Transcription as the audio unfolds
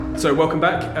So welcome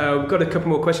back. We've got a couple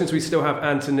more questions. We still have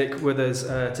Ant and Nick with us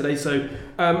today. So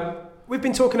we've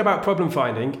been talking about problem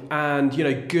finding and,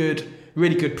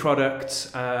 really good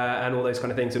products and all those kind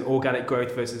of things, and organic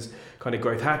growth versus kind of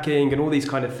growth hacking and all these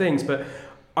kind of things. But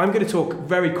I'm going to talk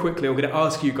very quickly. I'm going to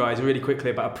ask you guys really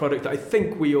quickly about a product that I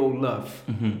think we all love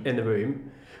in the room,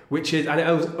 which is, and it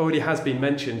already has been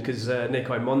mentioned because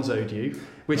Nick, I Monzo'd you,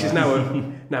 which is now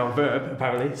a verb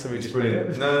apparently. So we just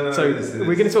brilliant. No. So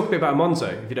we're going to talk a bit about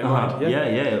Monzo, if you don't mind.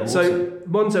 Yeah. Awesome. So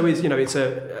Monzo is, it's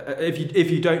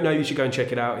if you don't know, you should go and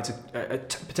check it out. It's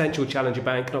a potential challenger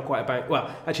bank, not quite a bank.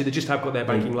 Well, actually, they just have got their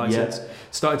banking license.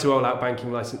 Starting to roll out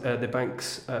banking license, the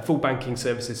banks full banking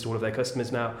services to all of their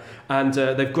customers now, and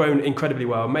they've grown incredibly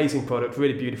well. Amazing product,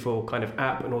 really beautiful kind of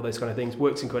app, and all those kind of things.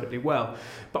 Works incredibly well.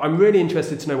 But I'm really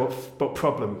interested to know what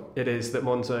problem it is that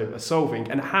Monzo are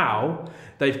solving and how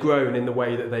they've grown in the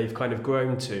way that they've kind of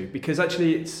grown to, because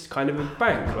actually it's kind of a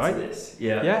bank, right?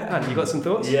 Yeah, and you got some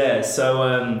thoughts? Yeah, so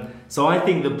I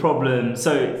think the problem,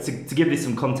 so to give this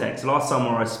some context, last summer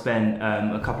I spent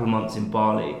a couple of months in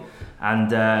Bali,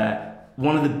 and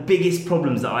one of the biggest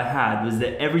problems that I had was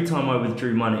that every time I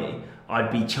withdrew money,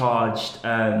 I'd be charged,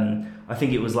 I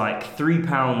think it was like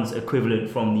 £3 equivalent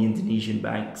from the Indonesian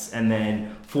banks, and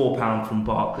then £4 from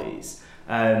Barclays.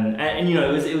 And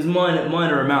it was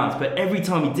minor amounts, but every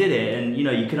time you did it, and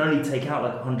you can only take out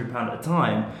like £100 at a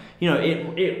time,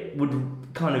 it would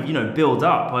kind of build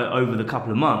up over the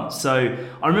couple of months. So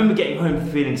I remember getting home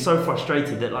feeling so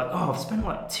frustrated that I've spent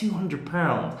like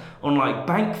 £200 on like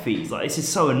bank fees, like this is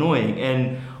so annoying.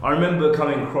 And I remember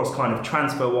coming across kind of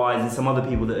TransferWise and some other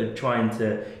people that are trying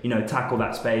to tackle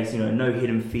that space, no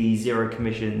hidden fees, zero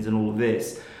commissions, and all of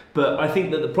this. But I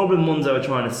think that the problem Monzo are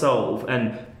trying to solve,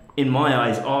 and in my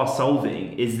eyes are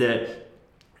solving, is that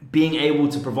being able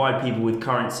to provide people with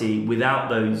currency without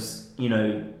those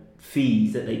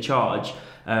fees that they charge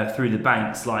through the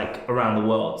banks like around the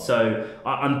world. So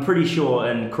I'm pretty sure,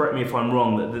 and correct me if I'm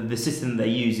wrong, that the system that they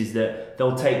use is that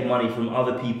they'll take money from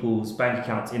other people's bank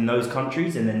accounts in those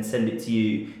countries and then send it to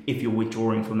you if you're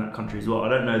withdrawing from that country as well. I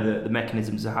don't know the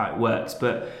mechanisms of how it works,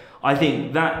 but I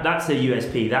think that's their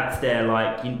USP. That's their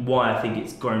why I think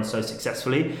it's grown so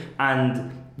successfully.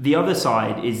 And the other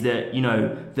side is that,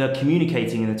 they're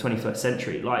communicating in the 21st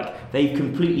century. They've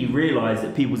completely realized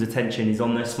that people's attention is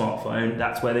on their smartphone.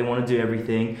 That's where they want to do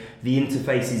everything. The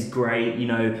interface is great.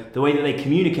 The way that they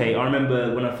communicate. I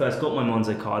remember when I first got my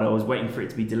Monzo card, I was waiting for it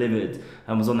to be delivered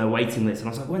and was on their waiting list. And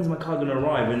I was like, when's my card going to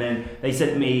arrive? And then they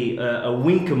sent me a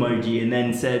wink emoji and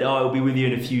then said, oh, it'll be with you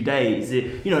in a few days.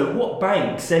 What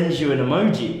bank sends you an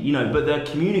emoji? But they're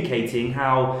communicating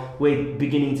how we're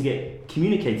beginning to get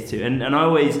communicated to, and I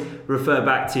always refer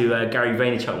back to Gary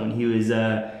Vaynerchuk when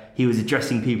he was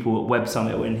addressing people at Web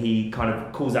Summit, when he kind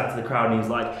of calls out to the crowd and he was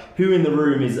like, who in the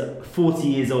room is 40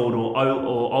 years old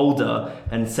or older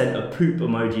and sent a poop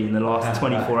emoji in the last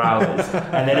 24 hours?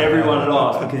 And then everyone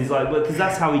laughed because he's like, well, because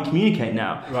that's how we communicate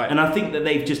now. Right. And I think that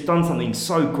they've just done something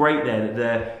so great there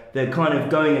that they're kind of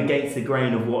going against the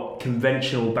grain of what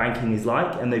conventional banking is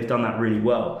like, and they've done that really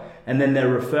well. And then their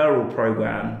referral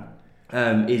program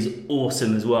is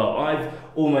awesome as well. I've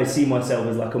almost seen myself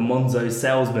as like a Monzo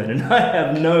salesman, and I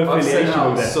have no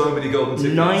affiliation with it. So many golden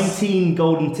tickets. 19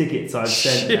 golden tickets I've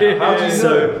sent now. How do you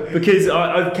know? Because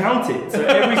I've counted. So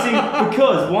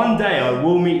because one day I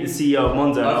will meet the CEO of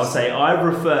Monzo and I'll say, I've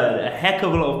referred a heck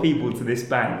of a lot of people to this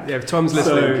bank. Yeah, if Tom's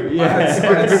listening. I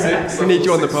had 6. We need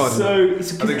you on the pod. So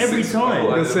every time.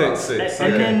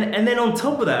 And then on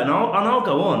top of that, and I'll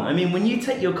go on. I mean, when you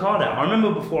take your card out, I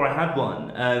remember before I had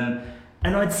one,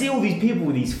 and I'd see all these people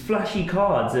with these flashy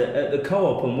cards at the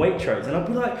Co-op and Waitrose, and I'd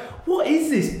be like, what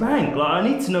is this bank? I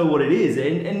need to know what it is.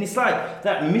 And it's like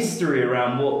that mystery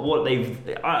around what they've...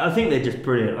 I think they're just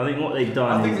brilliant. I think what they've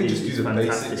done I think they just is do the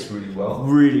fantastic. basics really well.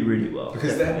 Really, really well.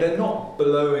 Because they're not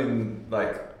blowing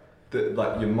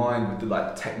your mind with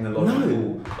the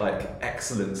technological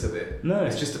excellence of it. No.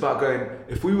 It's just about going,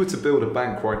 if we were to build a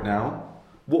bank right now,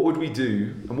 what would we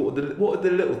do? And what are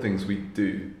the little things we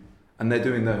do? And they're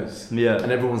doing those. Yeah.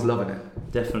 And everyone's loving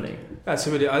it. Definitely. That's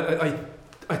really, I'm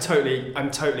totally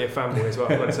a fanboy as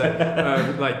well, I've got to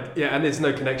say. And there's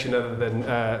no connection other than,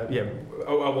 a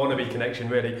wannabe connection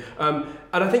really. And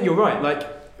I think you're right,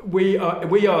 we are,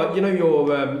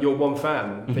 your one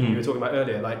fan thing you were talking about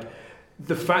earlier,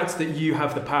 the fact that you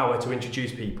have the power to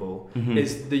introduce people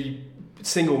is the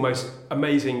single most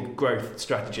amazing growth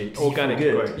strategy, organic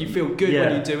growth. You feel good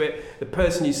when you do it. The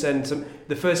person you send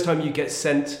the first time you get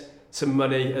sent some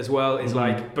money as well is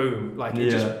boom,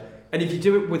 And if you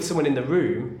do it with someone in the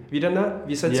room, have you done that? Have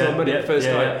you sent someone money the first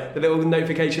time? The little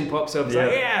notification pops up. It's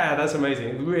like, yeah, that's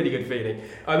amazing. Really good feeling.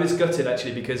 I was gutted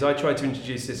actually because I tried to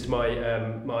introduce this to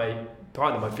my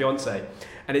partner, my fiance,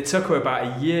 and it took her about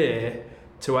a year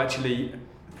to actually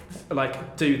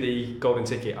do the golden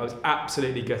ticket. I was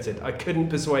absolutely gutted. I couldn't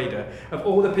persuade her. Of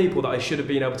all the people that I should have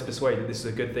been able to persuade that this is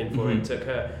a good thing for her, it took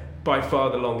her by far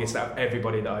the longest out of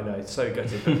everybody that I know. So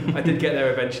gutted. But I did get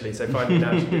there eventually, so finally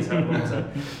now she gets her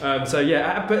Monzo. So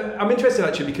yeah, but I'm interested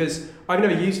actually because I've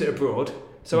never used it abroad.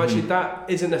 So actually that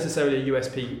isn't necessarily a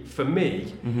USP for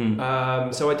me.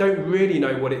 So I don't really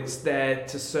know what it's there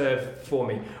to serve for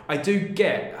me. I do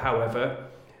get, however,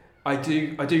 I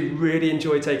do really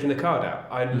enjoy taking the card out.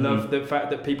 I love the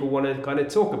fact that people want to kind of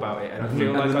talk about it, and I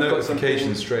feel like the I've got notification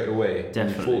something straight away.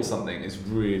 Definitely. When you bought something is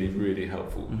really, really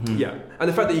helpful. Yeah, and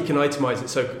the fact that you can itemize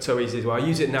it so easy as well. I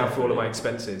use it now for all of my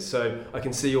expenses, so I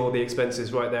can see all the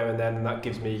expenses right there and then, and that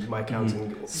gives me my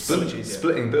accounting so much easier.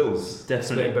 Splitting bills. Definitely.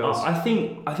 Splitting bills. I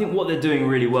think what they're doing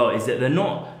really well is that they're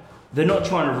not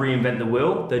trying to reinvent the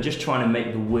wheel. They're just trying to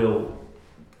make the wheel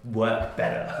work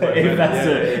better.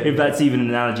 If that's even an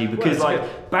analogy, because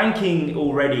banking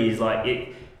already is like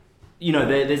it. You know,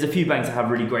 there's a few banks that have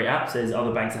really great apps. There's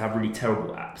other banks that have really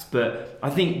terrible apps. But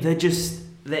I think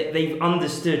they've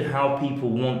understood how people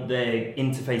want their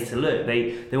interface to look.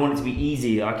 They want it to be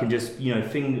easy. I can just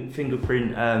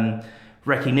fingerprint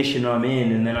recognition I'm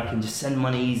in, and then I can just send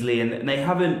money easily. And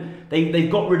they've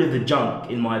got rid of the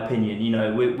junk, in my opinion. You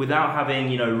know, without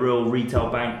having real retail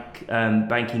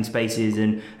banking spaces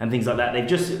and things like that.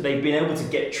 They've been able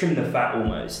to trim the fat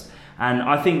almost. And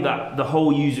I think that the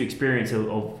whole user experience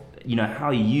of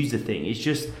how you use the thing is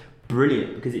just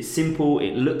brilliant because it's simple,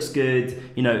 it looks good,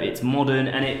 it's modern,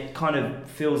 and it kind of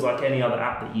feels like any other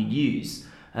app that you'd use.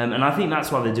 And I think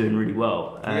that's why they're doing really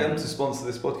well. Can we get them to sponsor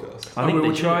this podcast? I think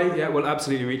we'll try. Yeah, we'll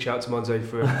absolutely reach out to Monzo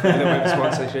for a little bit of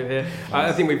sponsorship here.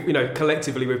 I think we've,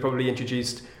 collectively, we've probably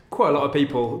introduced quite a lot of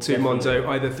people to Monzo,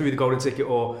 either through the golden ticket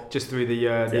or just through the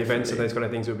events and those kind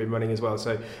of things we've been running as well.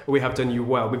 So we have done you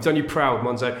well. We've done you proud,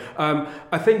 Monzo.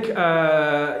 I think,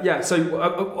 So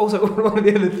also one of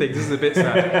the other things, this is a bit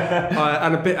sad,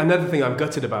 another thing I'm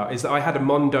gutted about is that I had a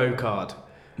Mondo card.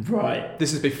 Right.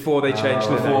 This is before they changed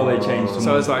the name.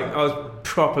 So I was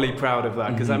properly proud of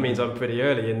that because that means I'm pretty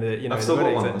early in the I've still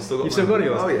got one. You've still got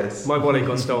yours? Oh yes. My wallet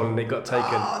got stolen. It got taken.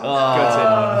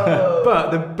 Gutted. But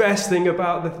the best thing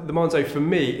about the Monzo for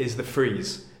me is the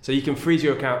freeze. So you can freeze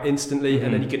your account instantly,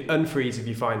 and then you can unfreeze if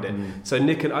you find it. So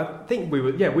Nick and I think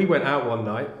we went out one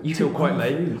night till quite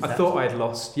late. I thought I'd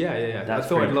lost. Yeah. I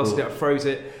thought I'd lost it. I froze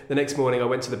it. The next morning I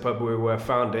went to the pub where we were,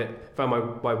 found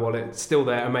my wallet, still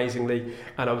there amazingly,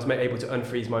 and I was able to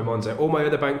unfreeze my Monzo. All my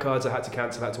other bank cards I had to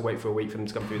cancel. I had to wait for a week for them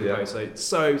to come through the post.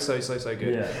 So so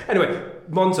good. Yeah. Anyway,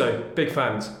 Monzo, big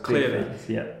fans, clearly. Big fans,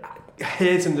 yeah.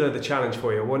 Here's another challenge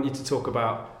for you. I want you to talk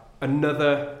about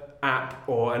another app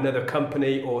or another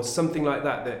company or something like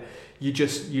that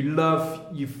you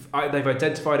love. They've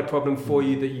identified a problem for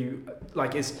you that you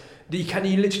like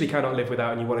you literally cannot live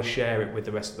without, and you want to share it with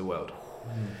the rest of the world.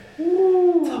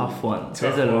 Tough one.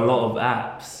 There's a lot of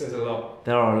apps. There's a lot.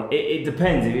 There are. It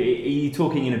depends. Are you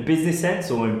talking in a business sense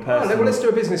or in personal? Well, let's do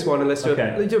a business one, and let's do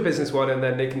a business one, and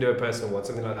then they can do a personal one,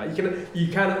 something like that.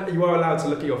 You are allowed to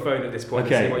look at your phone at this point.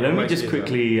 Okay. And see what let me just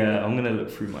quickly. I'm going to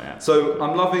look through my app. So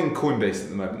I'm loving Coinbase at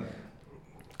the moment.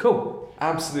 Cool.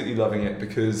 Absolutely loving it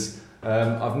because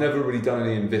I've never really done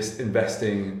any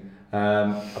investing.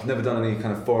 I've never done any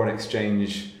kind of foreign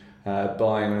exchange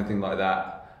buying or anything like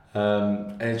that.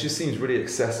 And it just seems really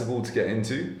accessible to get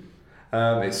into.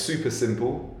 It's super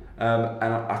simple,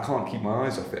 and I can't keep my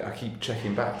eyes off it. I keep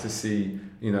checking back to see,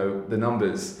 the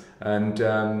numbers. And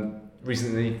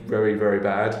recently, very, very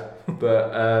bad.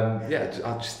 But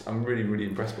I'm really, really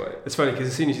impressed by it. It's funny because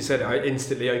as soon as you said it, I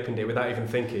instantly opened it without even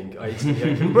thinking. I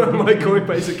instantly opened my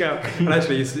Coinbase account, and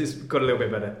actually it's got a little bit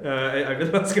better over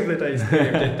the last couple of days.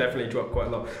 It did definitely drop quite a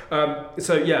lot.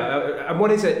 And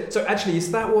what is it? So actually,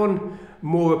 is that one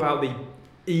more about the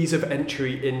ease of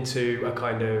entry into a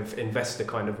kind of investor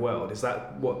kind of world? Is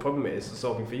that what problem it is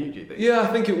solving for you, do you think? Yeah, I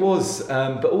think it was.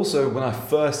 But also when I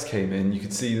first came in, you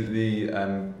could see that the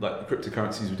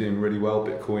cryptocurrencies were doing really well,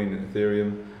 Bitcoin and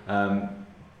Ethereum.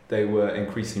 They were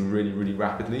increasing really, really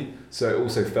rapidly. So it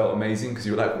also felt amazing because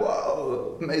you were like,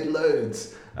 whoa, made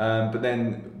loads. But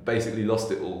then basically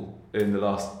lost it all in the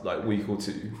last week or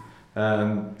two.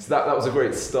 So that was a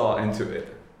great start into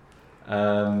it.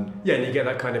 Yeah, and you get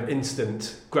that kind of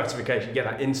instant gratification. You get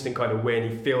that instant kind of win.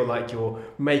 You feel like you're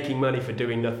making money for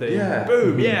doing nothing. Yeah.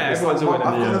 Boom. Yeah. It's Everyone's like,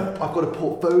 winning. I've got a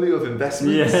portfolio of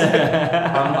investments.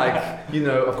 Yeah. I'm like,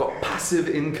 I've got passive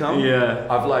income. Yeah.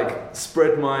 I've like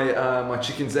spread my my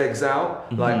chicken's eggs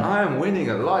out. Like I am winning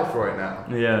at life right now.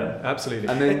 Yeah. Absolutely.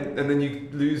 And then you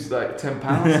lose like £10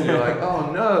 and you're like,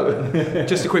 oh no.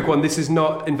 Just a quick one. This is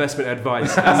not investment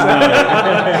advice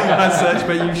as such,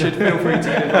 but you should feel free to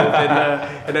get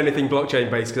involved in anything blockchain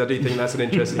based, because I do think that's an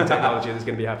interesting technology that's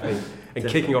going to be happening and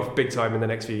kicking off big time in the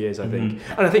next few years, I think.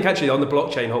 And I think actually on the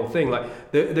blockchain whole thing,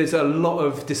 like there's a lot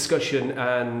of discussion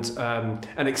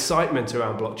and excitement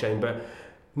around blockchain, but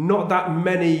not that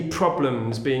many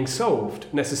problems being solved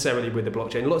necessarily with the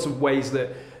blockchain. Lots of ways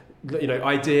that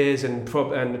ideas and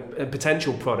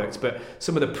potential products, but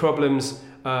some of the problems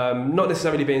not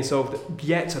necessarily being solved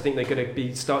yet. I think they're going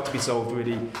to start to be solved.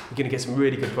 Really, you're going to get some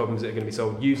really good problems that are going to be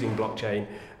solved using blockchain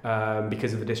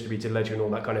because of the distributed ledger and all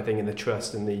that kind of thing, and the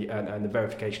trust and the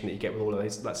verification that you get with all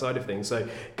of that side of things. So,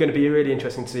 going to be really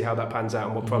interesting to see how that pans out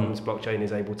and what problems blockchain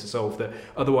is able to solve that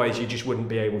otherwise you just wouldn't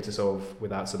be able to solve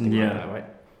without something like that, right?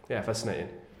 Yeah, fascinating.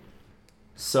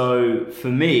 So for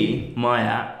me, my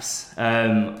apps,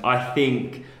 I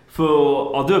think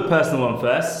I'll do a personal one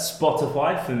first.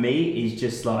 Spotify for me is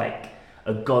just like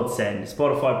a godsend.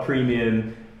 Spotify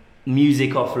Premium,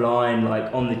 music offline,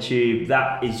 like on the tube,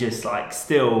 that is just like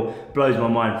still blows my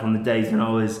mind from the days when I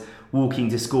was walking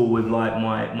to school with like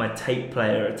my tape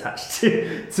player attached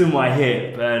to my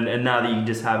hip, and now that you can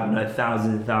just have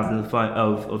thousands and thousands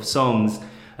of songs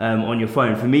on your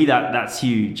phone. For me, that's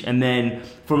huge. And then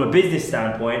from a business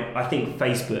standpoint, I think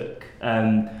Facebook,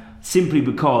 simply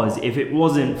because if it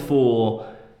wasn't for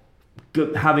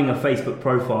having a Facebook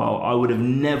profile, I would have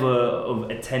never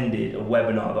attended a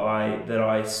webinar that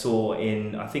I saw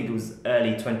in, I think it was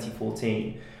early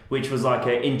 2014, which was like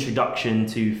an introduction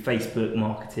to Facebook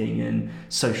marketing and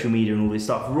social media and all this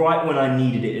stuff, right when I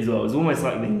needed it as well. It was almost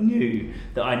like they knew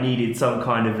that I needed some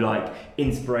kind of like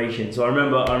inspiration. So I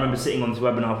remember sitting on this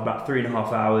webinar for about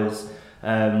 3.5 hours,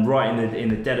 right in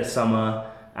the dead of summer,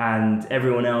 and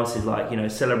everyone else is like,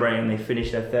 celebrating, they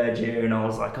finished their 3rd year, and I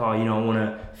was like, I want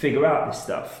to figure out this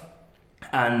stuff.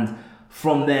 And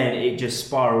from then it just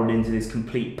spiraled into this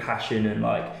complete passion and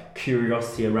like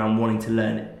curiosity around wanting to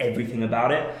learn everything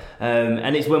about it.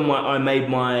 And it's when I made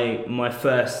my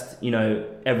first,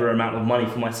 ever amount of money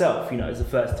for myself. It's the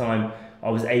first time I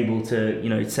was able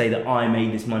to, say that I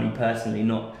made this money personally,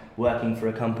 not working for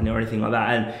a company or anything like that.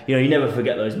 And you never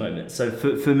forget those moments. So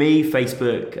for me,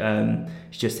 Facebook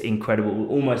is just incredible,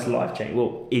 almost life-changing.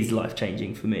 Well, is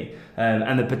life-changing for me,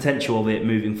 and the potential of it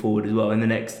moving forward as well in the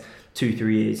next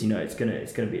 2-3 years.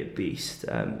 It's gonna be a beast.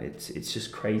 It's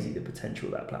just crazy, the potential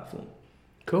of that platform.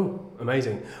 Cool,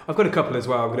 amazing. I've got a couple as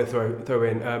well I'm going to throw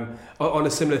in on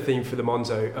a similar theme for the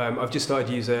Monzo. I've just started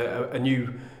to use a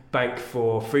new bank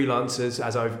for freelancers,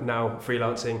 as I've now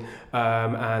freelancing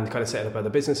and kind of setting up other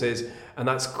businesses, and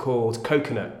that's called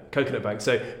Coconut Bank.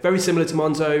 So very similar to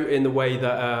Monzo in the way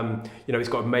that it's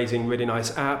got amazing, really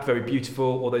nice app, very beautiful,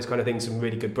 all those kind of things, some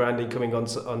really good branding coming on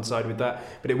side with that.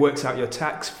 But it works out your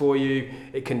tax for you.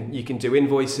 You can do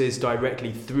invoices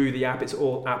directly through the app. It's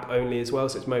all app only as well,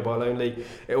 so it's mobile only.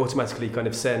 It automatically kind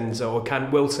of sends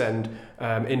will send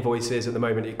invoices. At the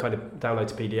moment, it kind of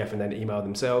downloads a PDF and then email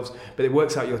themselves. But it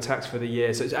works out your tax for the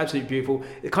year, so it's absolutely beautiful.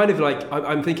 It's kind of like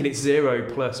I'm thinking it's zero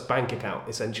plus bank account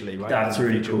essentially, right? That's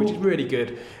really cool. Which is really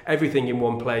good. Everything in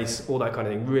one place, all that kind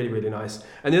of thing. Really, really nice.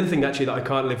 And the other thing actually that I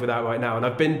can't live without right now, and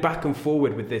I've been back and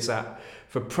forward with this app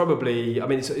for probably,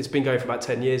 it's been going for about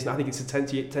 10 years, and I think it's the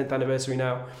 10th anniversary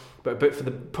now. But for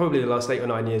probably the last 8 or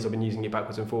 9 years, I've been using it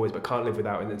backwards and forwards, but can't live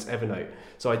without it, and it's Evernote.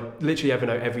 So I literally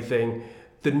Evernote everything.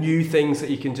 The new things that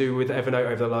you can do with Evernote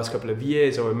over the last couple of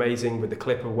years are amazing, with the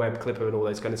Clipper, Web Clipper and all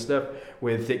those kind of stuff,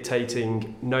 with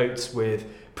dictating notes, with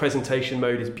presentation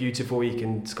mode is beautiful, you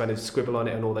can kind of scribble on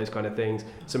it and all those kind of things.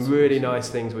 Some really nice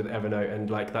things with Evernote, and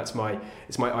like it's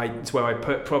where I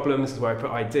put problems, it's where I put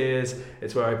ideas,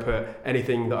 it's where I put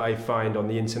anything that I find on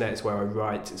the internet, it's where I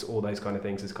write, it's all those kind of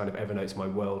things. It's kind of Evernote's my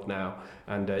world now,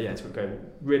 and it's going,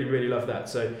 really, really love that.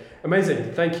 So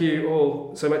amazing, thank you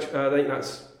all so much. I think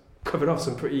that's covered off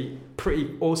some pretty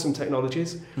awesome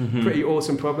technologies, pretty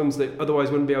awesome problems that otherwise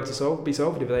wouldn't be able to be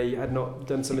solved if they had not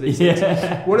done some of these things.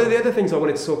 One of the other things I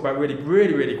wanted to talk about really,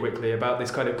 really, really quickly about this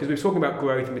kind of, because we were talking about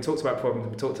growth and we talked about problems,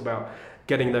 we talked about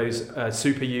getting those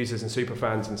super users and super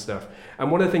fans and stuff.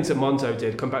 And one of the things that Monzo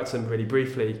did, come back to them really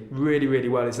briefly, really, really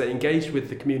well, is they engaged with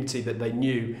the community that they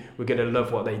knew were going to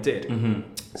love what they did.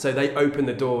 So they opened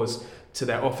the doors to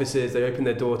their offices, they opened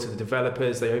their door to the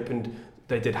developers, they opened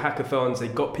they did hackathons, they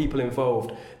got people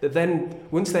involved, that then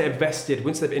once they've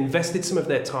invested some of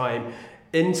their time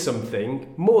in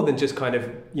something more than just kind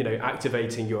of, you know,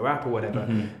 activating your app or whatever,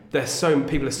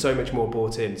 people are so much more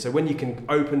bought in. So when you can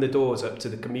open the doors up to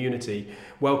the community,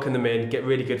 welcome them in, get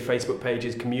really good Facebook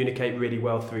pages, communicate really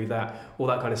well through that, all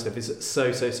that kind of stuff is so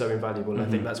invaluable. And I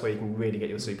think that's where you can really get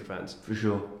your super fans. For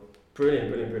sure.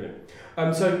 Brilliant.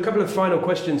 So a couple of final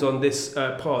questions on this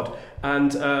pod,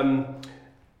 and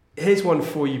here's one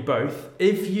for you both.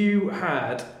 If you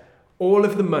had all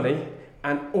of the money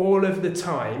and all of the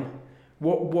time,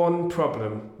 what one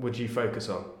problem would you focus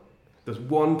on? There's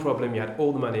one problem, you had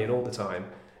all the money and all the time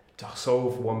to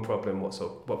solve one problem. What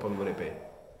problem would it be?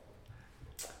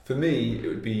 For me, it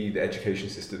would be the education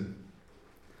system.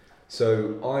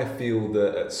 So I feel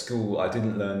that at school I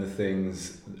didn't learn the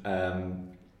things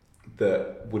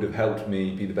that would have helped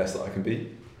me be the best that I can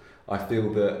be. I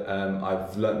feel that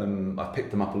I've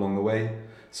picked them up along the way.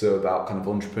 So about kind of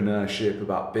entrepreneurship,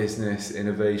 about business,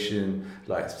 innovation,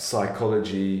 like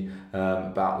psychology,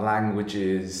 about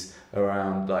languages,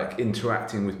 around like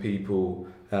interacting with people,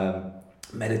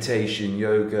 meditation,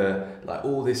 yoga, like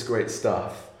all this great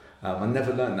stuff. I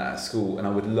never learned that at school, and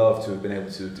I would love to have been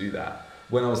able to do that.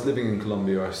 When I was living in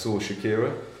Colombia, I saw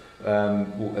Shakira,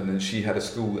 and then she had a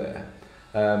school there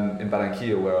in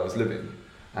Barranquilla where I was living.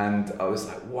 And I was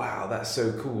like, wow, that's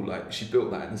so cool. Like, she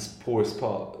built that in this poorest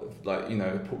part of, like, you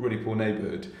know, really poor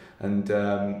neighborhood, and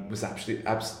was actually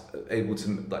able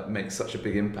to like make such a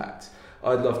big impact.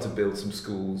 I'd love to build some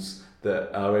schools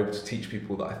that are able to teach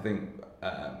people that I think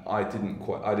I didn't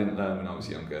learn when I was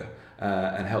younger,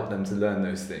 and help them to learn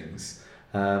those things.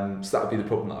 So that would be the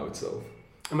problem that I would solve.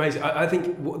 Amazing. I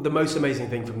think the most amazing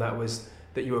thing from that was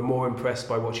that you were more impressed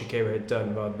by what Shakira had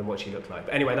done rather than what she looked like.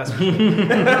 But anyway, that's.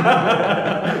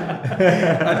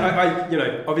 You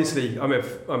know, obviously, I'm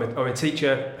a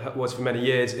teacher. Was for many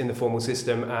years in the formal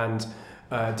system, and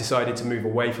decided to move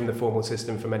away from the formal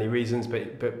system for many reasons,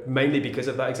 but mainly because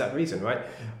of that exact reason, right?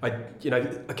 I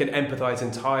can empathise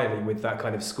entirely with that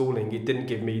kind of schooling. It didn't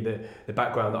give me the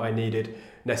background that I needed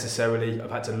necessarily.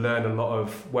 I've had to learn a lot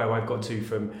of where I've got to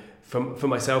for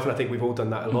myself, and I think we've all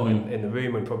done that a lot in the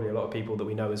room, and probably a lot of people that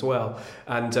we know as well.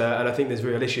 And I think there's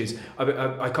real issues.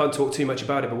 I can't talk too much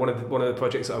about it, but one of the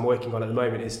projects that I'm working on at the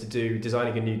moment is to do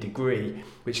designing a new degree,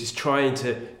 which is trying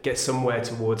to get somewhere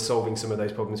towards solving some of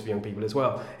those problems for young people as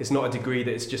well. It's not a degree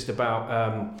that it's just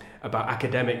about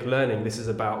academic learning. This is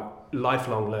about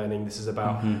lifelong learning. This is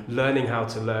about learning how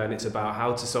to learn. It's about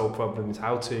how to solve problems,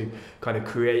 how to kind of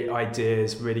create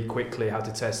ideas really quickly, how to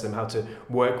test them, how to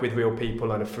work with real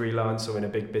people on a freelance or in a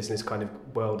big business kind of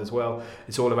world as well.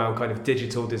 It's all around kind of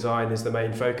digital design is the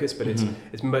main focus, but it's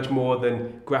much more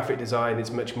than graphic design.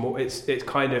 It's much more, it's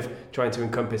kind of trying to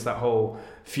encompass that whole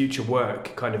future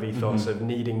work kind of ethos of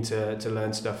needing to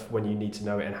learn stuff when you need to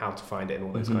know it and how to find it and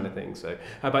all those kind of things. So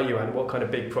how about you, Anne? What kind of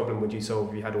big problem would you solve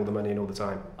if you had all the money and all the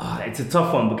time? It's a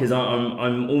tough one, because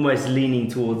I'm almost leaning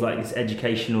towards like this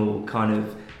educational kind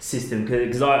of system,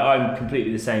 because I'm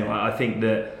completely the same. I think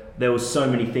that there was so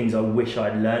many things I wish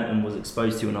I'd learned and was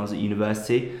exposed to when I was at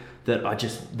university that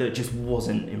just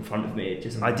wasn't in front of me.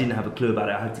 I didn't have a clue about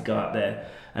it. I had to go out there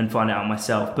and find it out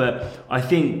myself. But I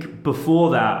think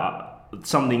before that,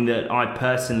 something that I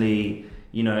personally,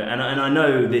 and I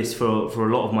know this for a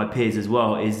lot of my peers as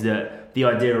well, is that the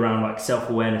idea around like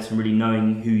self-awareness and really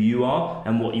knowing who you are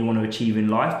and what you want to achieve in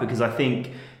life. Because I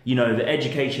think, the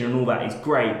education and all that is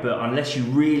great, but unless you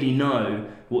really know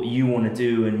what you want to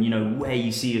do and, where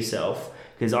you see yourself,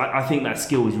 because I think that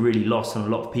skill is really lost on a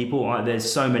lot of people.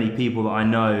 There's so many people that I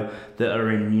know that are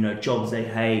in, jobs they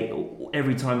hate.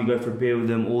 Every time you go for a beer with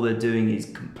them, all they're doing is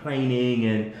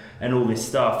complaining and all this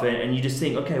stuff. And you just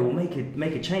think, okay, well, make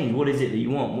a change. What is it that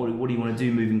you want? What do you want to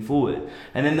do moving forward?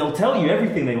 And then they'll tell you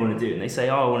everything they want to do. And they say,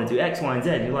 oh, I want to do X, Y, and Z.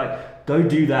 You're like, go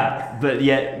do that. But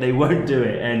yet they won't do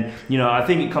it. And, I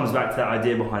think it comes back to that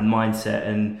idea behind mindset.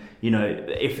 And,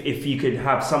 if you could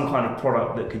have some kind of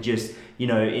product that could just,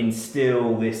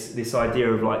 instill this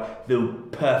idea of like the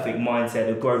perfect mindset,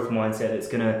 the growth mindset that's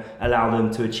going to allow them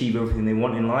to achieve everything they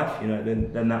want in life,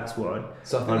 then that's what I'd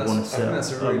want to say. I think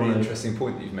that's a really interesting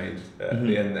point that you've made at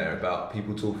the end there about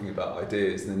people talking about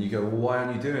ideas, and then you go, well, why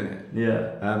aren't you doing it?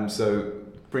 Yeah. So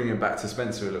bringing it back to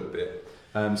Spencer a little bit.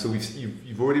 So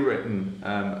you've already written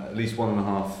at least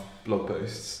 1.5 blog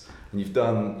posts, and you've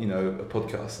done a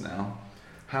podcast now.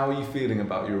 How are you feeling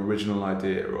about your original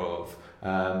idea of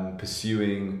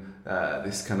pursuing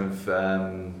this kind of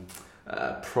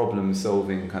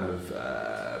problem-solving kind of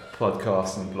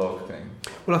podcast and blog thing?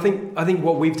 Well, I think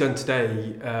what we've done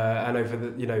today and over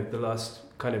the last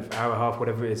kind of hour and a half,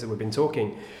 whatever it is that we've been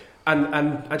talking, And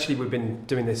actually, we've been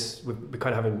doing this. We're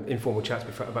kind of having informal chats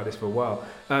about this for a while.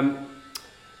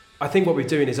 I think what we're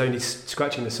doing is only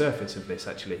scratching the surface of this,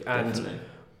 actually. And Definitely.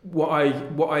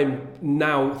 what I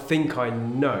now think I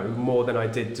know more than I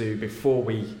did do before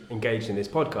we engaged in this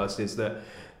podcast is that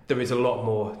there is a lot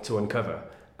more to uncover.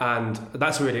 And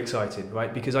that's really exciting,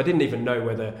 right? Because I didn't even know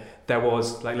whether there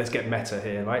was, like, let's get meta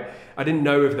here, right? I didn't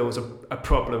know if there was a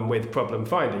problem with problem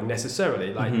finding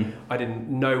necessarily. Like, I didn't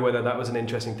know whether that was an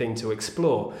interesting thing to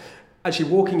explore.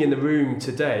 Actually, walking in the room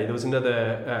today, there was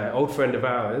another old friend of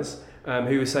ours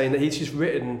who was saying that he's just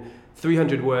written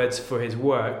 300 words for his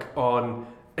work on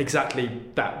exactly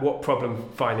that, what problem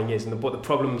finding is and what the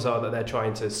problems are that they're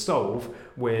trying to solve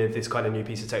with this kind of new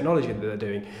piece of technology that they're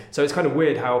doing. So it's kind of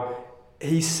weird how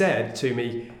he said to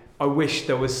me, I wish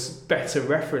there was better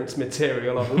reference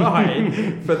material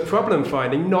online for problem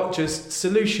finding, not just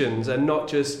solutions and not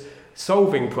just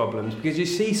solving problems, because you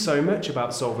see so much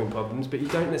about solving problems, but you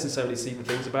don't necessarily see the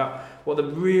things about what the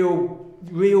real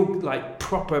like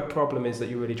proper problem is that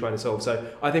you're really trying to solve.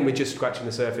 So I think we're just scratching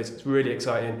the surface. It's really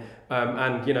exciting,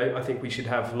 and I think we should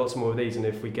have lots more of these, and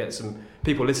if we get some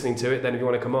people listening to it, then if you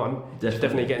want to come on,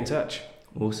 definitely get in touch.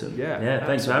 Awesome. Yeah,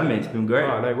 thanks for having me. It's been great.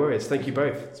 Oh, no worries. Thank you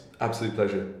both. Absolute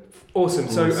pleasure. Awesome.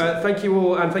 So thank you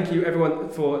all, and thank you everyone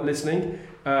for listening.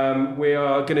 We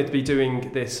are going to be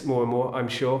doing this more and more, I'm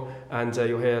sure, and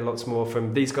you'll hear lots more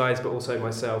from these guys, but also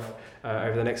myself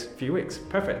over the next few weeks.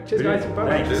 Perfect. Cheers, guys.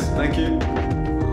 Bye. Thanks. Cheers. Thank you.